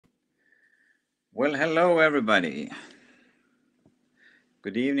Well, hello everybody.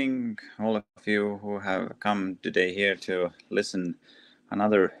 Good evening, all of you who have come today here to listen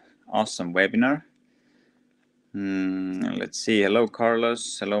another awesome webinar. Let's see. Hello,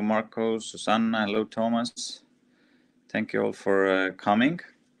 Carlos. Hello, Marco, Susanna. Hello, Thomas. Thank you all for coming.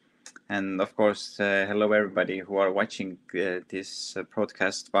 And of course, hello everybody who are watching this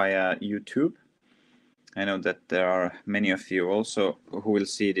broadcast via YouTube. I know that there are many of you also who will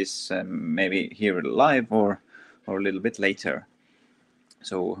see this maybe here live or a little bit later.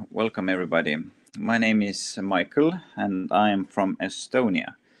 So welcome everybody. My name is Michael and I am from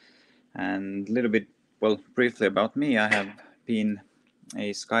Estonia. And a little bit, briefly about me, I have been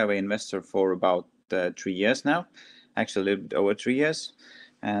a Skyway investor for about 3 years now, actually a little bit over 3 years.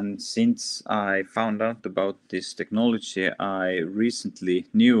 And since I found out about this technology, I recently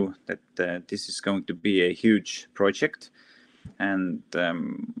knew that this is going to be a huge project. And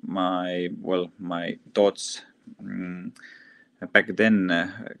my thoughts back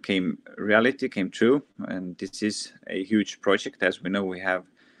then came true. And this is a huge project. As we know, we have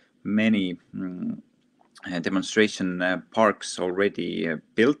many demonstration parks already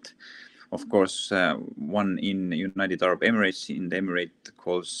built. Of course, one in United Arab Emirates, in the emirate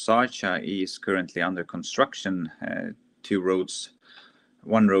called Sharjah, is currently under construction. 2 roads.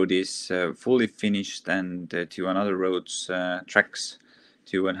 One road is fully finished, and 2 another roads, tracks,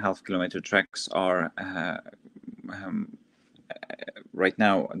 2.5 kilometer tracks are right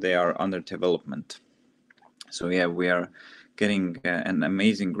now they are under development. So yeah, we are getting an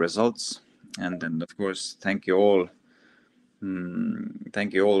amazing results, and then of course thank you all.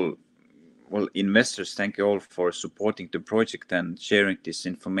 Well, investors, thank you all for supporting the project and sharing this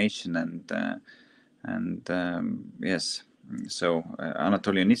information. Yes, so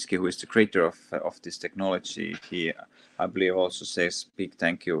Anatoly Unitsky, who is the creator of this technology, he, I believe, also says big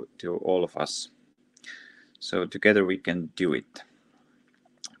thank you to all of us. So together we can do it.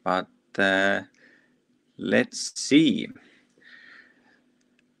 But let's see.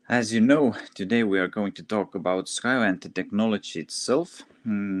 As you know, today we are going to talk about Skyway and the technology itself.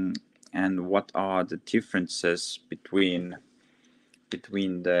 And what are the differences between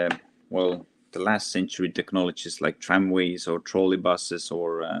the last century technologies like tramways or trolley buses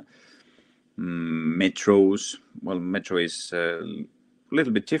or metros. Well, metro is a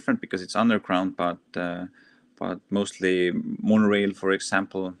little bit different because it's underground, but mostly monorail, for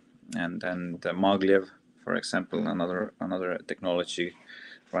example, and maglev, for example, another technology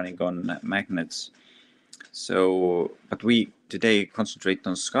running on magnets. So, but we today concentrate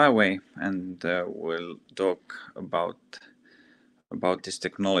on Skyway, and we'll talk about this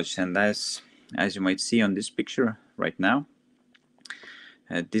technology. And as you might see on this picture right now,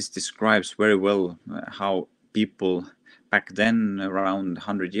 this describes very well how people back then, around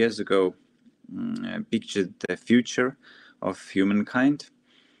 100 years ago, pictured the future of humankind.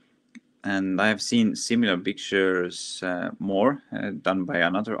 And I have seen similar pictures more done by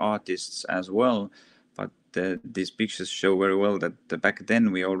another artists as well. But these pictures show very well that back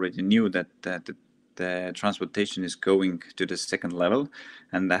then we already knew that the transportation is going to the second level.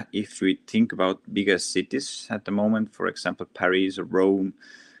 And that if we think about bigger cities at the moment, for example, Paris or Rome,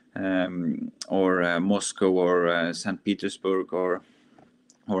 or Moscow or St. Petersburg or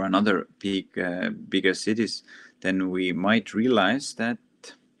another bigger cities, then we might realize that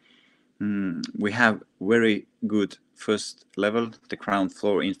we have very good first level, the ground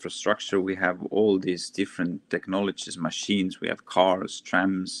floor infrastructure. We have all these different technologies, machines. We have cars,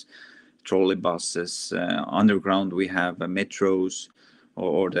 trams, trolley buses. Underground, we have metros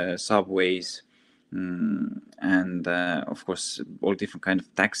or the subways, and of course all different kind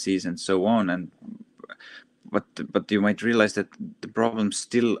of taxis and so on. And but you might realize that the problem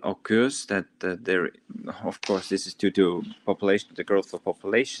still occurs, that there, of course, this is due to population, the growth of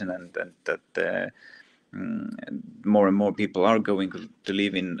population, and that more and more people are going to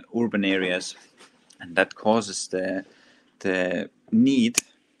live in urban areas, and that causes the need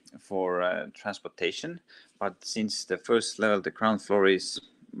for transportation. But since the first level, the ground floor is,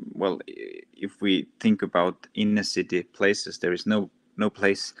 well, if we think about inner city places, there is no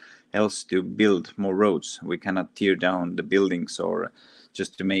place else to build more roads. We cannot tear down the buildings or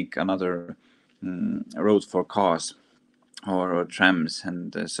just to make another road for cars or trams.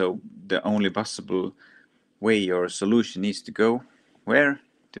 And so the only possible way or solution is to go where?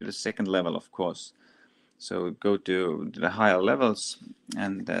 To the second level, of course. So go to the higher levels,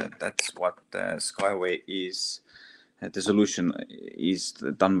 and that's what Skyway is. The solution is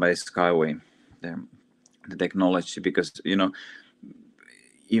done by Skyway, the technology, because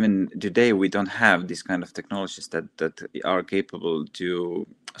even today we don't have these kind of technologies that are capable to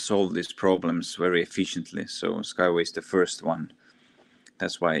solve these problems very efficiently. So Skyway is the first one.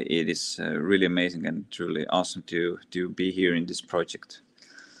 That's why it is really amazing and truly awesome to be here in this project.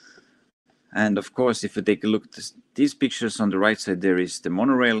 And of course, if you take a look at these pictures on the right side, there is the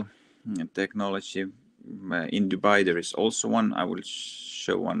monorail technology. In Dubai, there is also one. I will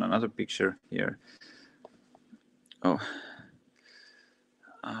show another picture here. Oh,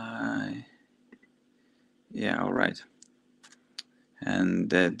 yeah, all right. And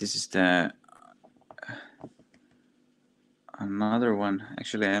this is the another one.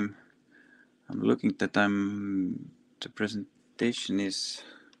 Actually, I'm looking that the presentation is.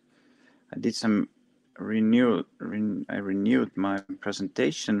 I did some I renewed my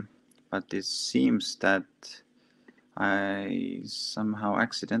presentation, but it seems that I somehow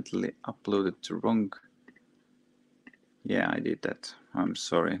accidentally uploaded the wrong. Yeah, I did that. I'm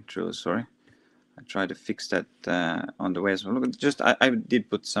sorry, truly sorry. I try to fix that on the way as well. Look, just I did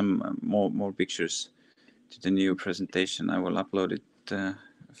put some more pictures to the new presentation. I will upload it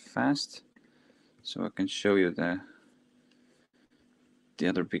fast, so I can show you the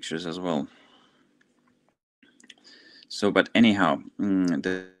other pictures as well. So, but anyhow,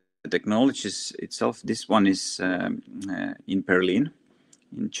 the technologies itself. This one is in Berlin,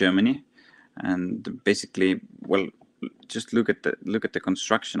 in Germany, and basically, well, just look at the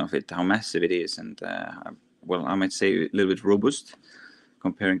construction of it, how massive it is, and well, I might say a little bit robust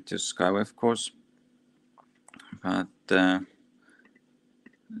comparing to Skyway, of course. But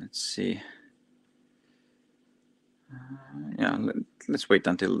let's see. Yeah, let's wait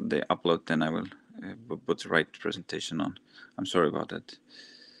until they upload, then I will put the right presentation on. I'm sorry about that.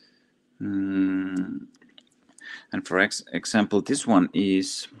 And for example, this one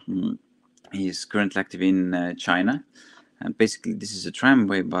is currently active in China, and basically this is a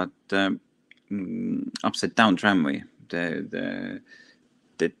tramway, but upside down tramway. The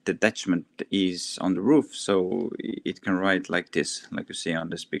detachment is on the roof, so it can ride like this, like you see on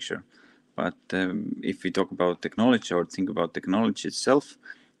this picture. But if we talk about technology or think about technology itself,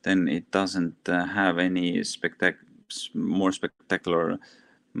 then it doesn't have any more spectacular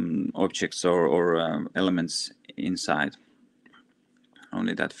objects or elements inside.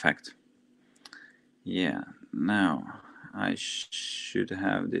 Only that fact. Yeah, now I should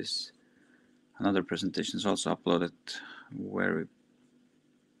have this. Another presentation is also uploaded where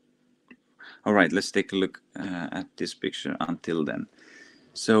all right, let's take a look at this picture until then.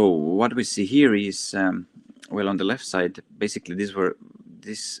 So what we see here is, well, on the left side, basically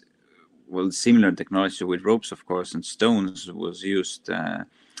similar technology with ropes, of course, and stones was used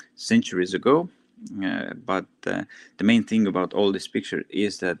centuries ago. But the main thing about all this picture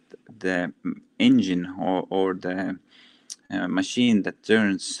is that the engine or the machine that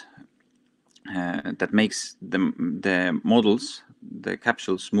turns, that makes the models, the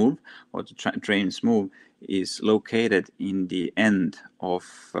capsules move, or the trains move, is located in the end of,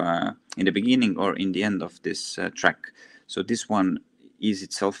 in the beginning or in the end of this track. So this one is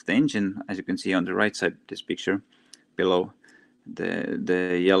itself the engine, as you can see on the right side of this picture below,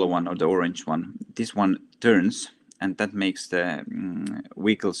 the yellow one or the orange one. This one turns, and that makes the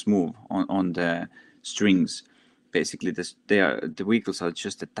vehicles move on the strings. Basically, the vehicles are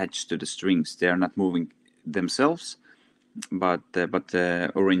just attached to the strings. They are not moving themselves, but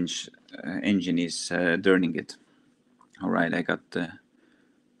the orange engine is turning it. All right, I got the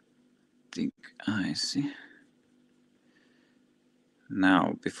thing. I see.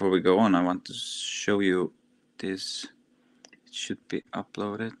 Now, before we go on, I want to show you this. It should be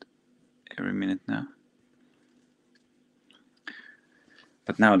uploaded every minute now.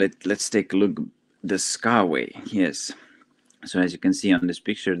 But now let's take a look at the Skyway. Yes. So as you can see on this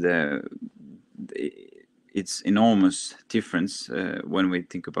picture, it's enormous difference when we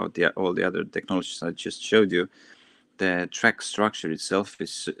think about all the other technologies I just showed you. The track structure itself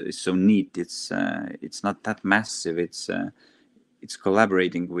is so neat. It's not that massive. It's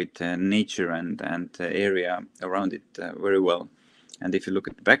collaborating with nature and the area around it very well. And if you look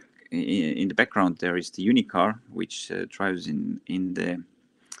at the in the background, there is the Unicar, which drives in the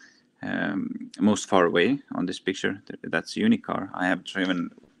most far away on this picture. That's Unicar. I have driven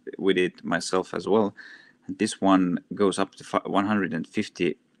with it myself as well. And this one goes up to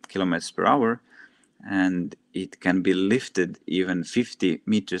 150 kilometers per hour, and it can be lifted even 50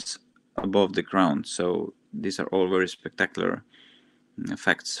 meters above the ground. So these are all very spectacular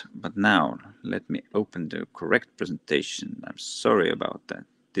facts. But now let me open the correct presentation. I'm sorry about that.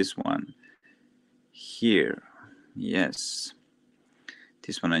 This one here. Yes.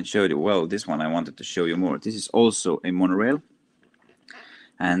 This one I showed you. Well, this one I wanted to show you more. This is also a monorail.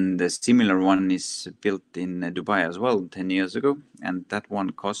 And a similar one is built in Dubai as well 10 years ago, and that one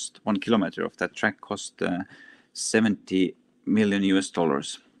cost 1 kilometer of that track cost 70 million US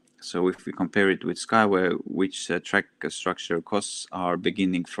dollars. So if we compare it with Skyway, which track structure costs are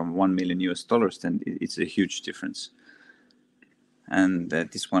beginning from 1 million US dollars, then it's a huge difference. And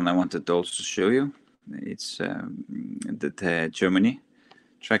this one I wanted to also show you. It's the Germany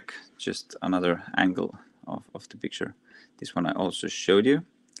track, just another angle of the picture. This one I also showed you.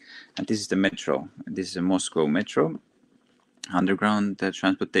 And this is the metro. This is a Moscow metro underground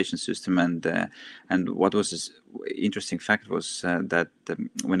transportation system. And what was this interesting fact was that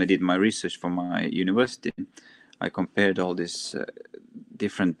when I did my research for my university, I compared all these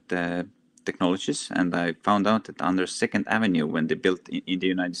different technologies, and I found out that under Second Avenue, when they built in the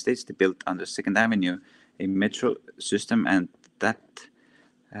United States, they built under Second Avenue a metro system, and that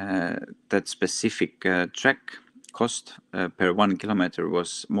specific track cost per 1 kilometer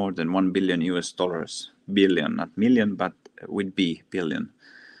was more than 1 billion US dollars. Billion, not million, but with B, billion.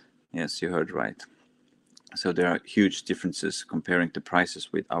 Yes, you heard right. So there are huge differences comparing the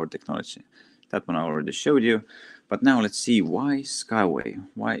prices with our technology. That one I already showed you. But now let's see, why Skyway?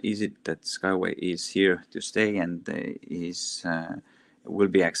 Why is it that Skyway is here to stay and will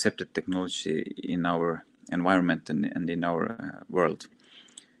be accepted technology in our environment and in our world?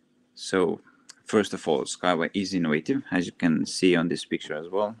 So first of all, Skyway is innovative, as you can see on this picture as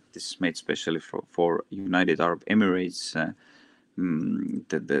well. This is made specially for United Arab Emirates.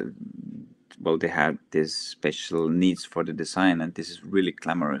 Well, they have this special needs for the design, and this is really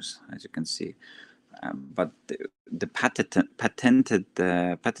glamorous, as you can see. But the patented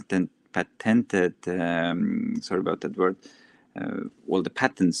sorry about that word. Well, the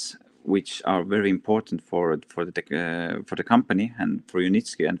patents, which are very important for the company and for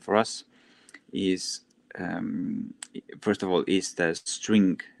Unitsky and for us, is first of all is the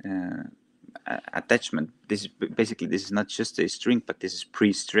string attachment. This is basically, this is not just a string, but this is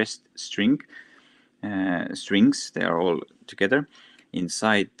pre-stressed string strings. They are all together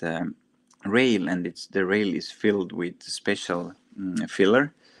inside the rail, and the rail is filled with special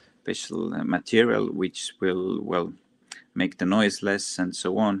filler, special material, which will make the noise less and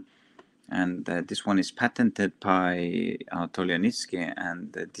so on. And this one is patented by Anatoly Unitsky,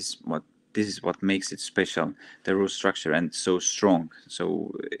 and this is what makes it special, the root structure, and so strong.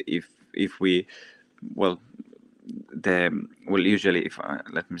 So if we usually, if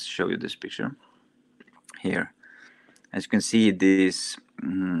let me show you this picture here. As you can see, these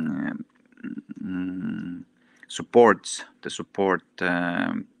supports,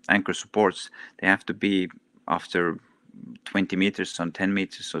 the anchor supports, they have to be after 20 meters on 10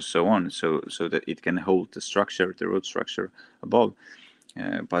 meters or so on, so that it can hold the structure, the root structure above.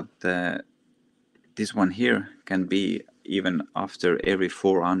 But this one here can be even after every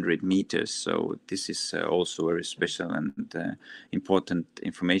 400 meters. So this is also very special and important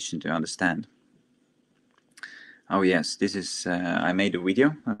information to understand. Oh yes, this is, I made a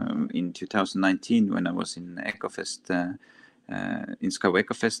video in 2019 when I was in EcoFest, in Skyway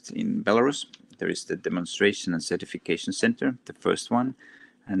EcoFest in Belarus. There is the demonstration and certification center, the first one.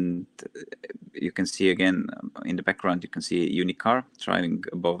 And you can see again in the background, you can see a Unicar driving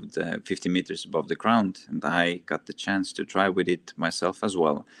above the 50 meters above the ground. And I got the chance to drive with it myself as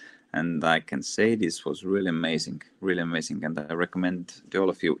well. And I can say this was really amazing, really amazing. And I recommend to all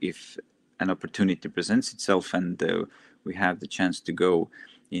of you, if an opportunity presents itself and we have the chance to go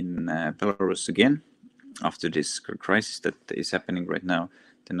in Belarus again after this crisis that is happening right now,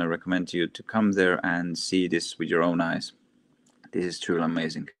 then I recommend you to come there and see this with your own eyes. This is truly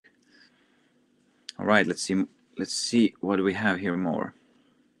amazing. All right, let's see what we have here more.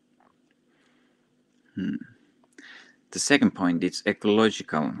 The second point, it's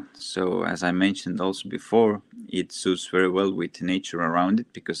ecological. So as I mentioned also before, it suits very well with nature around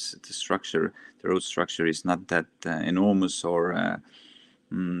it, because the structure, the road structure, is not that enormous or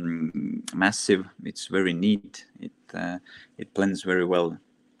massive. It's very neat. It blends very well.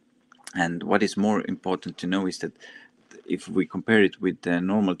 And what is more important to know is that if we compare it with the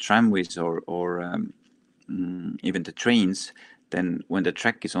normal tramways or even the trains, then when the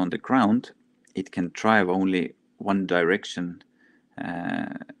track is on the ground, it can drive only one direction,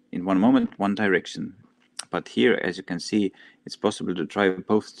 in one moment, one direction. But here, as you can see, it's possible to drive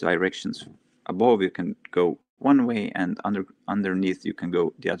both directions. Above you can go one way, and underneath you can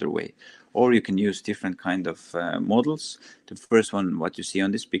go the other way. Or you can use different kind of models. The first one, what you see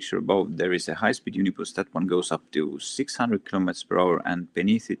on this picture above, there is a high-speed Unibus. That one goes up to 600 kilometers per hour, and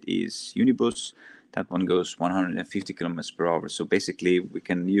beneath it is Unibus. That one goes 150 kilometers per hour. So basically, we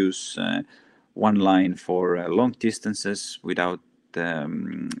can use one line for long distances without a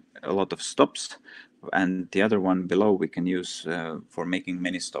lot of stops, and the other one below we can use for making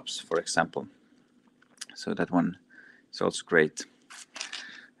many stops, for example. So that one is also great.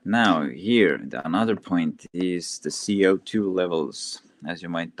 Now here, another point is the CO2 levels. As you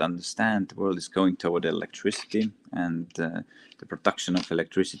might understand, the world is going toward electricity, and the production of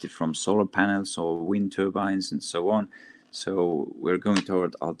electricity from solar panels or wind turbines and so on. So we're going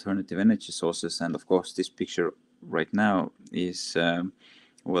toward alternative energy sources, and of course this picture right now is,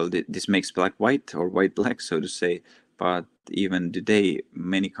 well, this makes black-white or white-black, so to say, but even today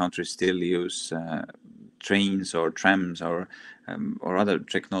many countries still use trains or trams or other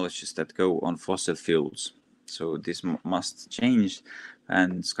technologies that go on fossil fuels. So this must change,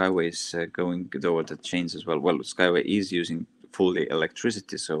 and Skyway is going toward that change as well. Well, Skyway is using fully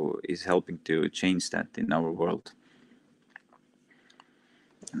electricity, so is helping to change that in our world.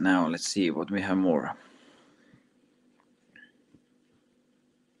 Now let's see what we have more.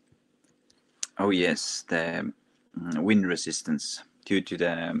 Oh yes, the wind resistance due to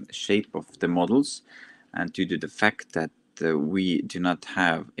the shape of the models and due to the fact that we do not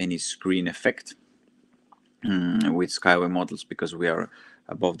have any screen effect with Skyway models, because we are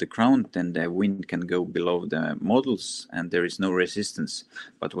above the ground, then the wind can go below the models and there is no resistance.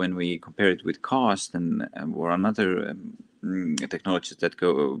 But when we compare it with cars and or another technologies that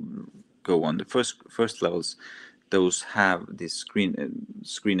go on the first levels, those have this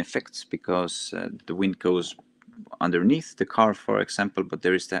screen effects, because the wind goes underneath the car, for example, but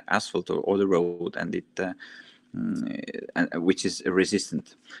there is the asphalt or the road, and it which is a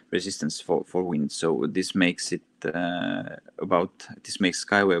resistance for wind. So this makes it makes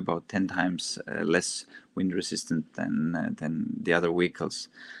Skyway about 10 times less wind resistant than the other vehicles.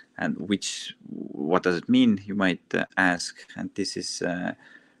 And what does it mean, you might ask? And this is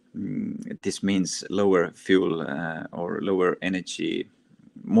this means lower fuel or lower energy,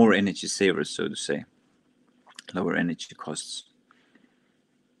 more energy savers, so to say, lower energy costs.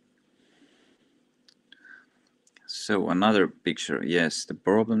 So another picture, yes, the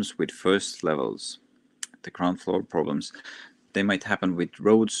problems with first levels, the ground floor problems, they might happen with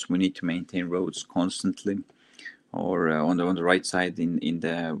roads. We need to maintain roads constantly, or on the right side in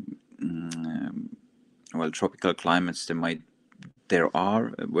the well, tropical climates, there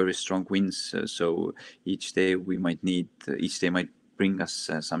are very strong winds. So each day might bring us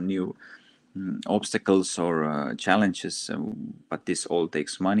some new obstacles or challenges, but this all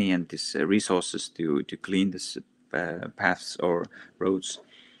takes money and this resources to clean this paths or roads.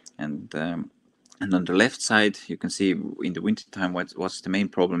 And on the left side, you can see in the winter time what's the main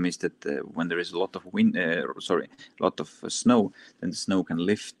problem is that when there is a lot of snow, then the snow can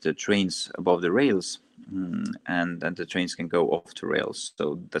lift the trains above the rails, and the trains can go off the rails.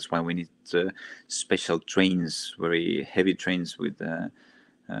 So that's why we need special trains, very heavy trains with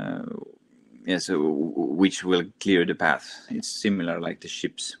which will clear the path. It's similar like the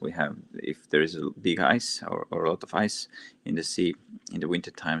ships we have. If there is a big ice or a lot of ice in the sea in the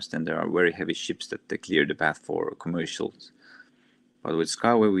winter times, then there are very heavy ships that they clear the path for commercials. But with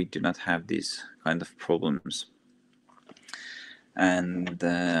Skyway, we do not have these kind of problems. And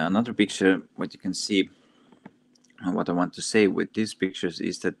another picture, what you can see, and what I want to say with these pictures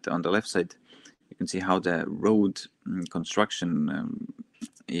is that on the left side, you can see how the road construction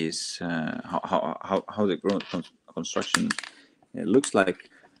is how the road construction looks like.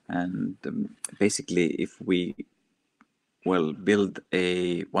 And basically, if we want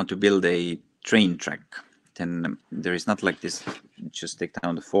to build a train track, then there is not like this, just take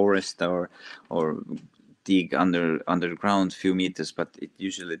down the forest or dig underground few meters, but it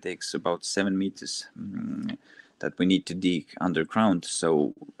usually takes about 7 meters that we need to dig underground.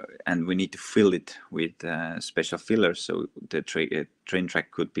 So, and we need to fill it with special fillers, so the train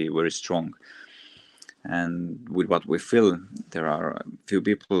track could be very strong. And with what we fill, there are a few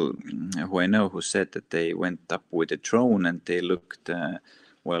people who I know who said that they went up with a drone and they looked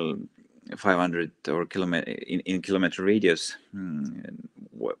 500 or in kilometer radius,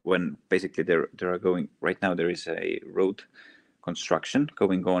 when basically there are going right now, there is a road construction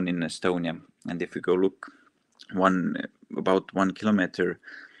going on in Estonia, and if we go look about 1 kilometer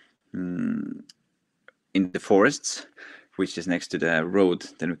in the forests, which is next to the road,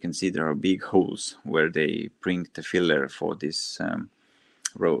 then we can see there are big holes where they bring the filler for this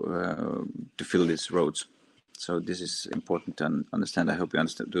road to fill these roads. So this is important to understand. I hope you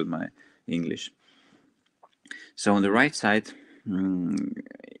understood my English. So on the right side,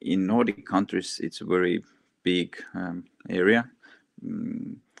 in Nordic countries, it's a very big area,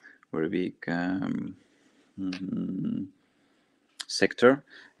 very big sector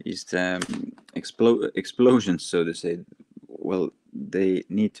is the explosions, so to say. Well, they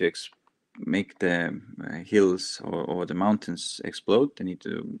need to make the hills or the mountains explode. They need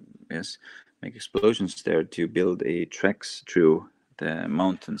to, yes, make explosions there to build a tracks through the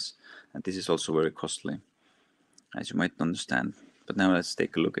mountains, and this is also very costly, as you might understand. But now let's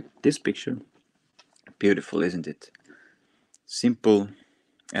take a look at this picture. Beautiful, isn't it? Simple,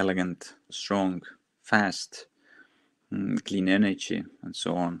 elegant, strong, fast, clean energy, and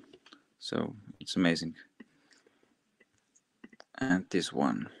so on. So it's amazing. And this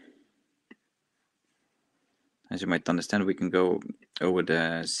one, as you might understand, we can go over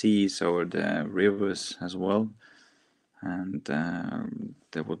the seas, over the rivers as well, and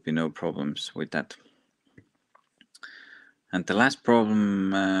there would be no problems with that. And the last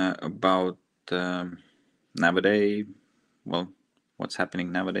problem about nowadays, well, what's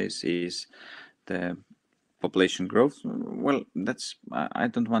happening nowadays is the population growth. Well, that's, I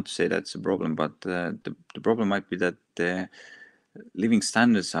don't want to say that's a problem, but the problem might be that the living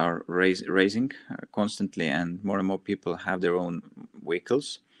standards are raising constantly, and more people have their own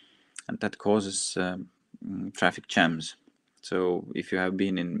vehicles, and that causes traffic jams. So if you have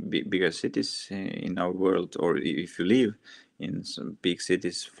been in bigger cities in our world, or if you live in some big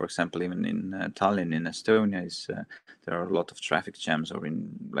cities, for example, even in Tallinn in Estonia, there are a lot of traffic jams, or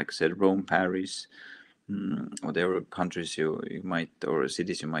in, like I said, Rome, Paris, whatever countries you might, or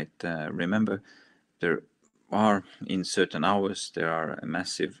cities you might remember, there are, in certain hours, there are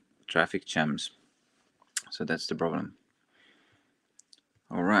massive traffic jams. So that's the problem.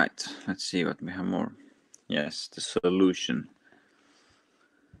 All right, let's see what we have more. Yes, the solution.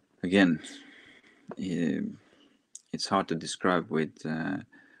 Again, it's hard to describe with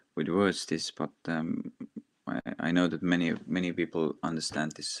words this, but I know that many people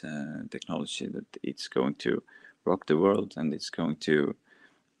understand this technology, that it's going to rock the world, and it's going to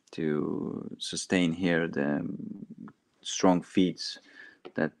sustain here the strong feeds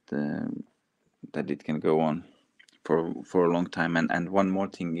that it can go on for a long time. And one more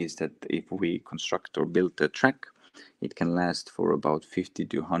thing is that if we construct or build a track, it can last for about 50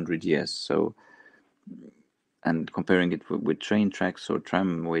 to 100 years. So, and comparing it with train tracks or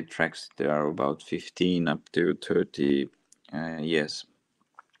tramway tracks, they are about 15 up to 30 years.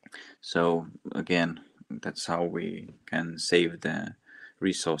 So again, that's how we can save the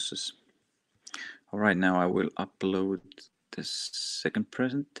resources. All right, now I will upload the second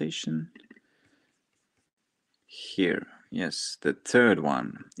presentation here. Yes, the third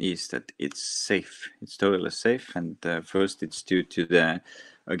one is that it's safe. It's totally safe, and first it's due to the,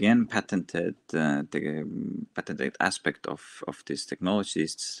 again, patented patented aspect of this technology.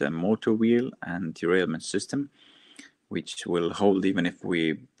 It's a motor wheel and derailment system, which will hold even if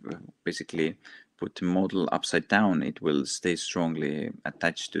we basically put the model upside down. It will stay strongly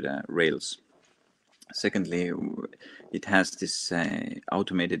attached to the rails. Secondly, it has this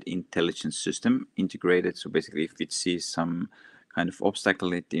automated intelligence system integrated. So basically, if it sees some kind of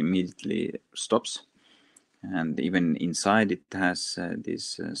obstacle, it immediately stops. And even inside, it has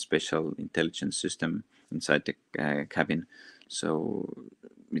this special intelligence system inside the cabin. So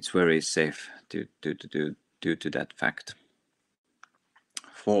it's very safe due to that fact.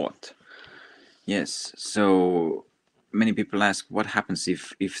 Fourth, yes. So many people ask what happens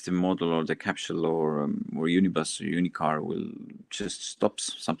if the model or the capsule or unibus or unicar will just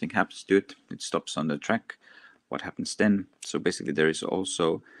stops. Something happens to it. It stops on the track. What happens then? So basically, there is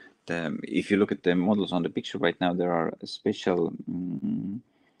also if you look at the models on the picture right now, there are special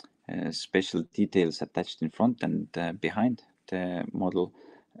special details attached in front and behind the model,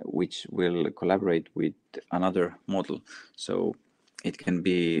 which will collaborate with another model. So it can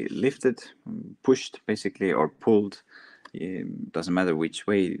be lifted, pushed basically, or pulled. It doesn't matter which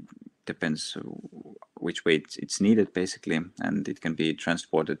way, depends which way it's needed basically, and it can be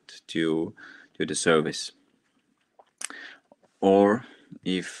transported to the service. Or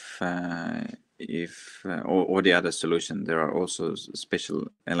if or the other solution, there are also special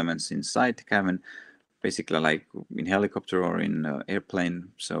elements inside the cabin, basically like in helicopter or in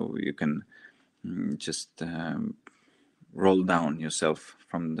airplane, so you can just roll down yourself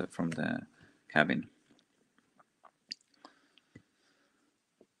from the cabin.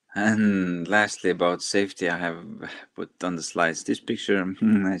 And lastly, about safety, I have put on the slides this picture.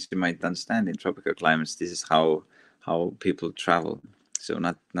 As you might understand, in tropical climates, this is how people travel. So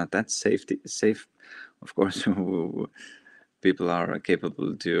not that safe, of course. People are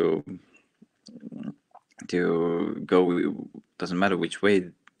capable to go. Doesn't matter which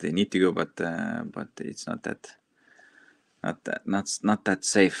way they need to go, but it's not that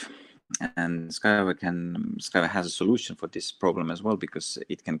safe. And Skyway has a solution for this problem as well, because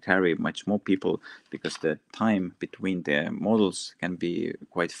it can carry much more people, because the time between the models can be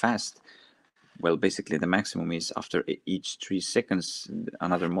quite fast. Well, basically the maximum is after each 3 seconds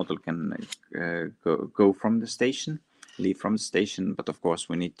another model can go from the station, leave from the station. But of course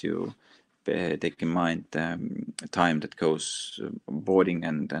we need to take in mind time that goes boarding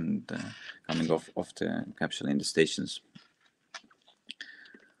and coming off the capsule in the stations.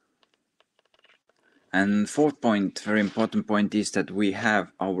 And fourth point, very important point, is that we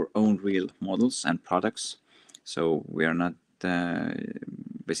have our own real models and products. So we are not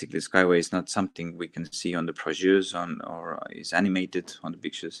basically Skyway is not something we can see on the brochures or is animated on the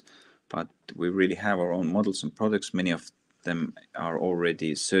pictures, but we really have our own models and products. Many of them are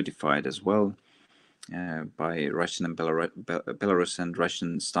already certified as well by Russian and Belarus and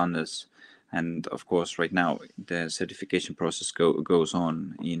Russian standards. And of course, right now the certification process goes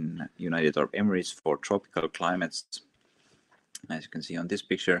on in United Arab Emirates for tropical climates, as you can see on this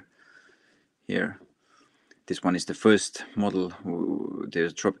picture here. This one is the first model,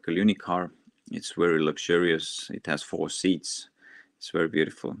 the tropical unicar. It's very luxurious. It has 4 seats. It's very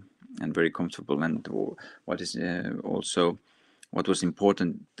beautiful and very comfortable. And what is also what was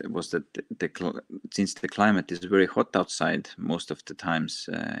important was that since the climate is very hot outside most of the times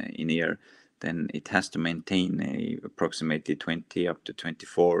in year, then it has to maintain approximately 20 up to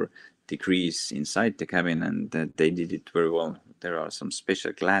 24 degrees inside the cabin, and they did it very well. There are some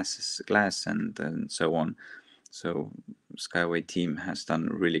special glass and so on. So Skyway team has done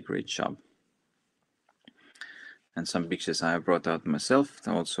a really great job. And some pictures I have brought out myself,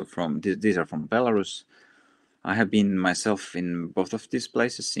 also from these are from Belarus. I have been myself in both of these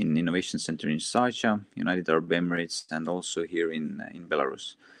places, in Innovation Center in Sharjah, United Arab Emirates, and also here in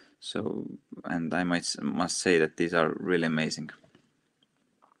Belarus. So, and I must say that these are really amazing.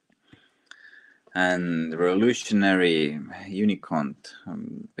 And revolutionary Unicorn,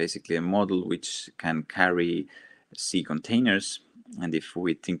 basically a model which can carry sea containers. And if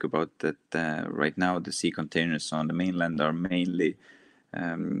we think about that, right now the sea containers on the mainland are mainly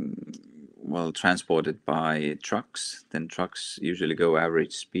transported by trucks. Then trucks usually go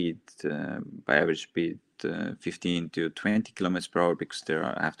average speed, 15 to 20 kilometers per hour, because there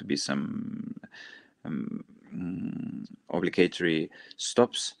have to be some obligatory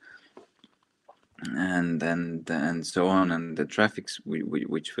stops and so on, and the traffics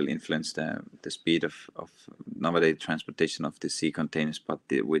which will influence the speed of nowadays transportation of the sea containers. But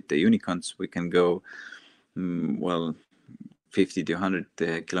with the unicorns we can go 50 to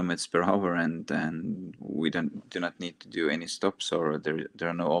 100 kilometers per hour, and we do not need to do any stops, or there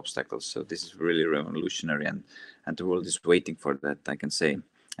are no obstacles. So this is really revolutionary, and the world is waiting for that, I can say.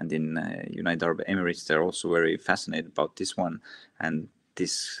 And in United Arab Emirates, they're also very fascinated about this one, and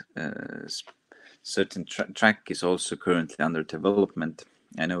this certain track is also currently under development.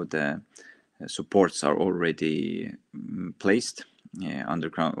 I know the supports are already placed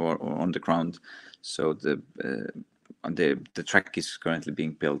underground or on the ground, so the track is currently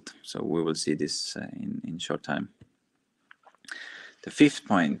being built. So we will see this in short time. The fifth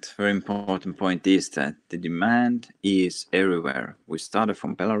point, very important point, is that the demand is everywhere. We started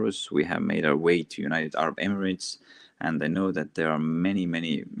from Belarus, we have made our way to United Arab Emirates, and I know that there are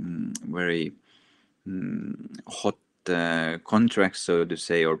many very hot contracts, so to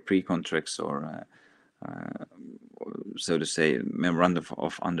say, or pre-contracts, or so to say, memorandum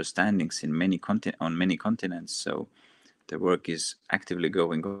of understandings in on many continents. So the work is actively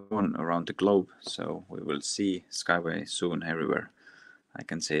going on around the globe. So we will see Skyway soon everywhere, I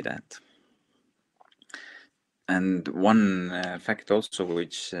can say that. And one fact also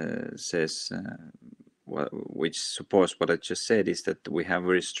which says which supports what I just said is that we have a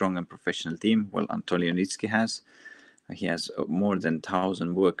very strong and professional team. Well, Antonio Nitsky has more than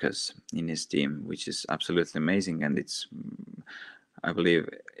 1,000 workers in his team, which is absolutely amazing. And it's, I believe,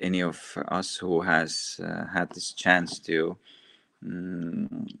 any of us who has had this chance to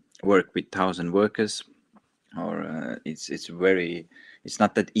work with 1,000 workers, or it's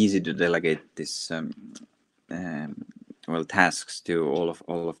not that easy to delegate this tasks to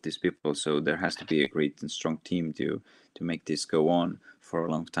all of these people. So there has to be a great and strong team to make this go on for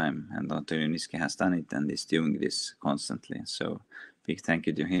a long time. And Antonio Nitsky has done it and is doing this constantly. So big thank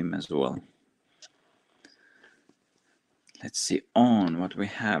you to him as well. Let's see on what we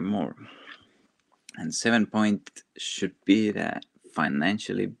have more. And 7 point should be that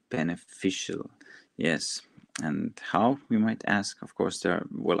financially beneficial. Yes. And how, you might ask? Of course,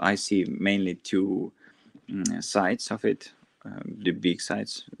 I see mainly two sides of it, the big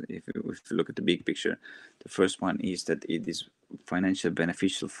sides. If you look at the big picture, the first one is that it is financially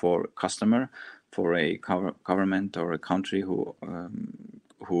beneficial for customer, for a government or a country who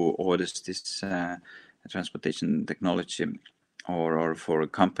orders this transportation technology, or for a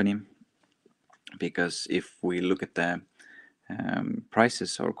company. Because if we look at the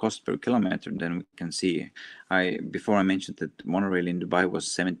prices or cost per kilometer, then we can see, before I mentioned that monorail in Dubai was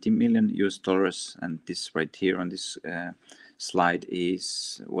 $70 million, and this right here on this slide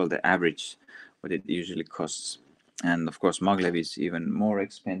is, well, the average what it usually costs. And of course maglev is even more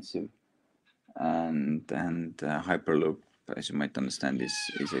expensive, and hyperloop, as you might understand,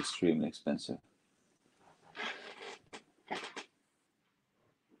 is extremely expensive.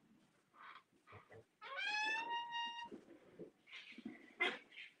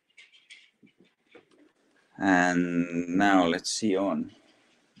 And now let's see on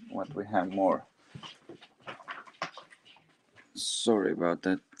what we have more. Sorry about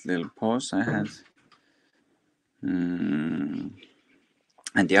that little pause I had. And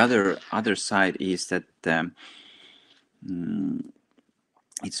the other side is that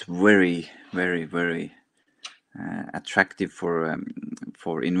it's very, very, very attractive for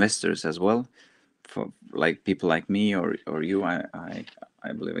investors as well, for like people like me or you.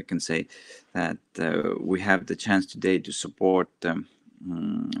 I believe I can say that we have the chance today to support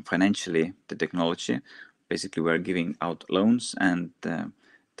financially the technology. Basically, we're giving out loans, and the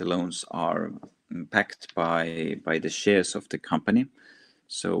loans are backed by the shares of the company.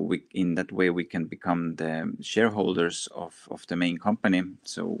 So in that way, we can become the shareholders of the main company.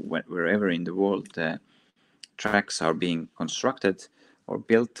 So wherever in the world the tracks are being constructed or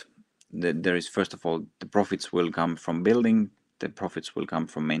built, there is, first of all, the profits will come from building, the profits will come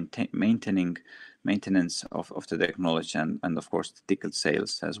from maintenance of the technology, and of course the ticket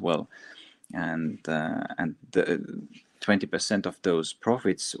sales as well. And the 20% of those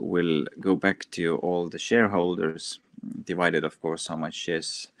profits will go back to all the shareholders, divided of course how much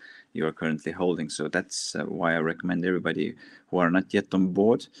shares you are currently holding. So that's why I recommend everybody who are not yet on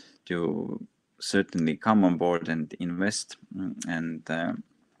board to certainly come on board and invest, and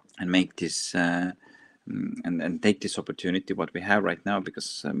make this and take this opportunity what we have right now,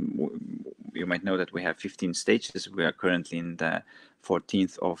 because you might know that we have 15 stages. We are currently in the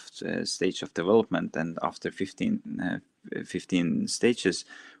 14th of stage of development, and after 15 stages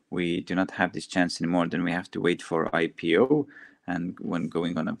we do not have this chance anymore. Then we have to wait for IPO, and when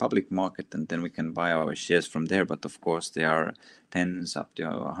going on a public market, and then we can buy our shares from there. But of course they are tens up to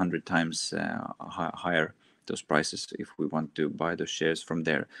 100 times higher, those prices, if we want to buy those shares from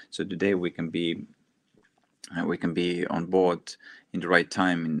there. So today we can be on board in the right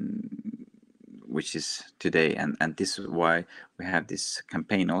time, which is today, and this is why we have this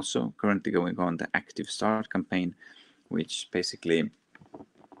campaign also currently going on, the Active Start campaign, which basically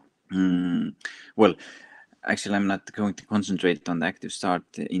well, actually I'm not going to concentrate on the Active Start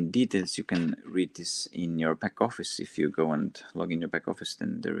in details. You can read this in your back office. If you go and log in your back office,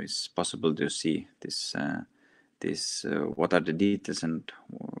 then there is possible to see this what are the details and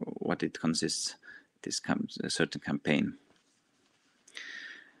what it consists, this a certain campaign.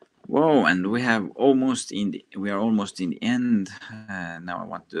 Whoa, and we are almost in the end. Now I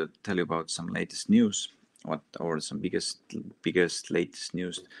want to tell you about some latest news, some biggest latest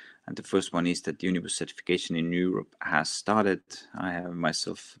news. And the first one is that Unibus certification in Europe has started. I have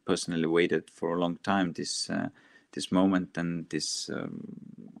myself personally waited for a long time this moment and this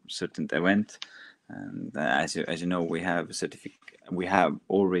certain event. And as you know, we have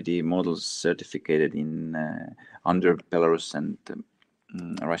already models certificated in under Belarus and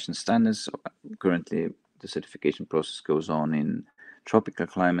Russian standards. Currently, the certification process goes on in tropical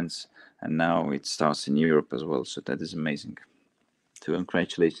climates, and now it starts in Europe as well. So that is amazing. So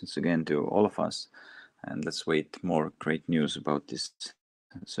congratulations again to all of us, and let's wait more great news about this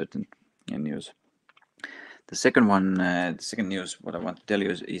certain news. The second news, what I want to tell you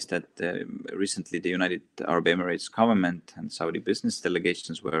is that recently the United Arab Emirates government and Saudi business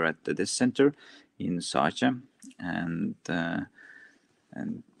delegations were at the test center in Sharjah, and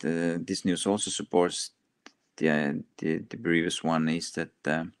this news also supports the previous one. Is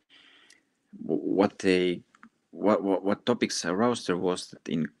that what topics aroused there was that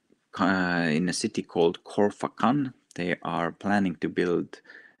in a city called Khor-Fakkan, they are planning to build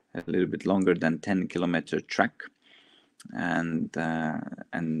a little bit longer than 10-kilometer track, and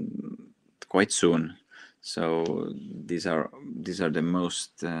quite soon. So these are the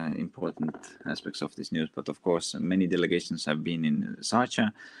most important aspects of this news. But of course, many delegations have been in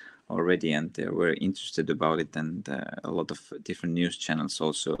Sharjah already, and they were interested about it, and a lot of different news channels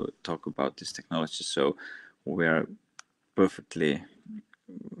also talk about this technology. So we are perfectly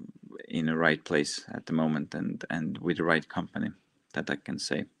in the right place at the moment, and with the right company, that I can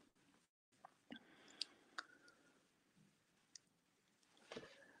say.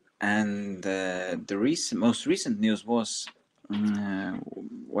 And the most recent news was,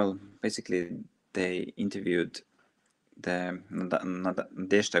 well, basically they interviewed the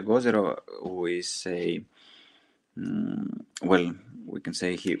Nadezhda Gozerova, who is a, well, we can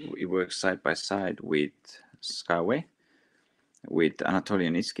say he works side by side with Skyway, with Anatoly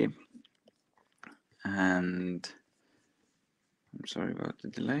Yanitsky, and I'm sorry about the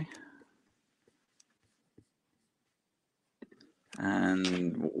delay.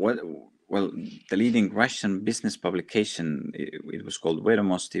 And well, the leading Russian business publication, it was called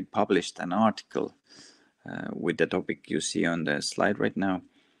Vedomosti, published an article with the topic you see on the slide right now,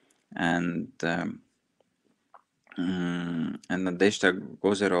 and Nadezhda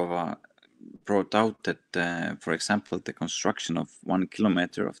Gozerova brought out that, for example, the construction of 1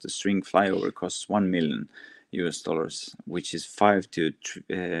 kilometer of the string flyover costs $1 million, which is 3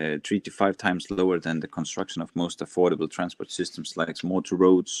 to 5 times lower than the construction of most affordable transport systems like motor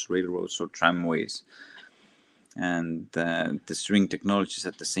roads, railroads, or tramways. And the string technologies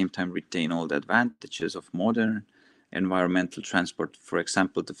at the same time retain all the advantages of modern environmental transport. For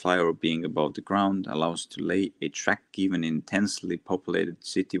example, the flyover being above the ground allows to lay a track even in densely populated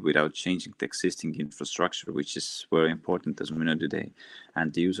city without changing the existing infrastructure, which is very important as we know today.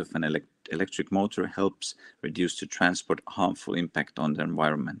 And the use of an electric motor helps reduce the transport harmful impact on the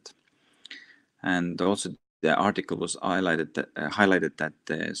environment. And also the article was highlighted that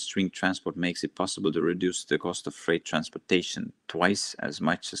the string transport makes it possible to reduce the cost of freight transportation twice as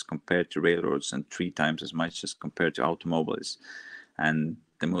much as compared to railroads and 3 times as much as compared to automobiles. And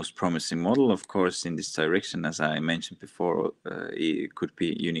the most promising model, of course, in this direction, as I mentioned before, it could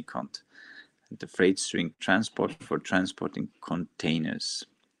be Unicont, the freight string transport for transporting containers.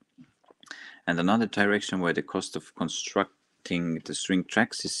 And another direction where the cost of constructing the string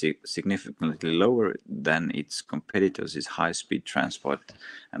tracks is significantly lower than its competitors is high-speed transport,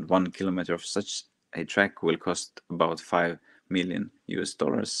 and 1 kilometer of such a track will cost about $5 million.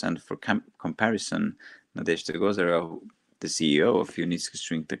 And for comparison, Nadezhda Gozerova, the CEO of Unitsky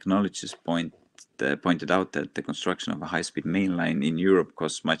String Technologies, pointed out that the construction of a high-speed main line in Europe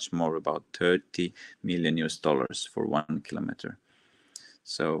costs much more, about $30 million for 1 kilometer.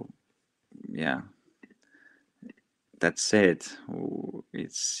 So, yeah. That said,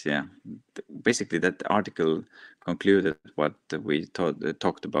 it's basically that article concluded what we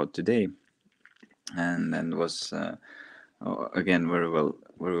talked about today, and was again very well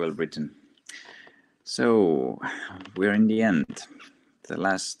written. So we're in the end. The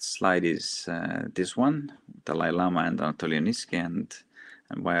last slide is this one, Dalai Lama and Anatoly Yanitsky, and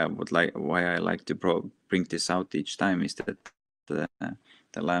why I like to bring this out each time is that the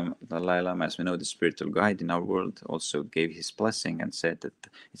Dalai Lama, as we know, the spiritual guide in our world, also gave his blessing and said that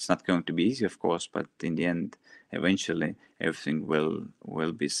it's not going to be easy, of course, but in the end, eventually, everything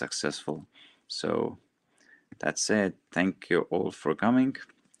will be successful. So that said, thank you all for coming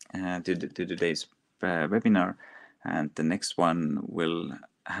to today's webinar, and the next one will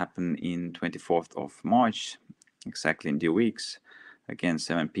happen in 24th of March, exactly in 2 weeks. Again,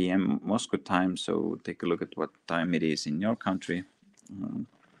 7 p.m. Moscow time, so take a look at what time it is in your country.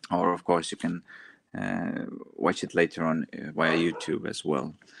 Or, of course, you can watch it later on via YouTube as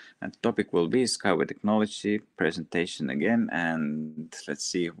well. And the topic will be Skyway Technology presentation again, and let's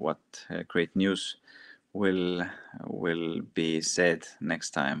see what great news will be said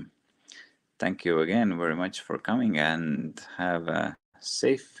next time. Thank you again very much for coming, and have a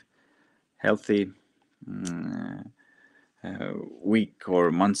safe, healthy week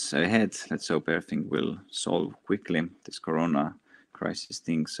or months ahead. Let's hope everything will solve quickly, this corona crisis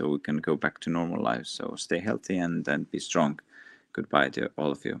thing, so we can go back to normal life. So stay healthy and be strong. Goodbye to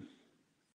all of you.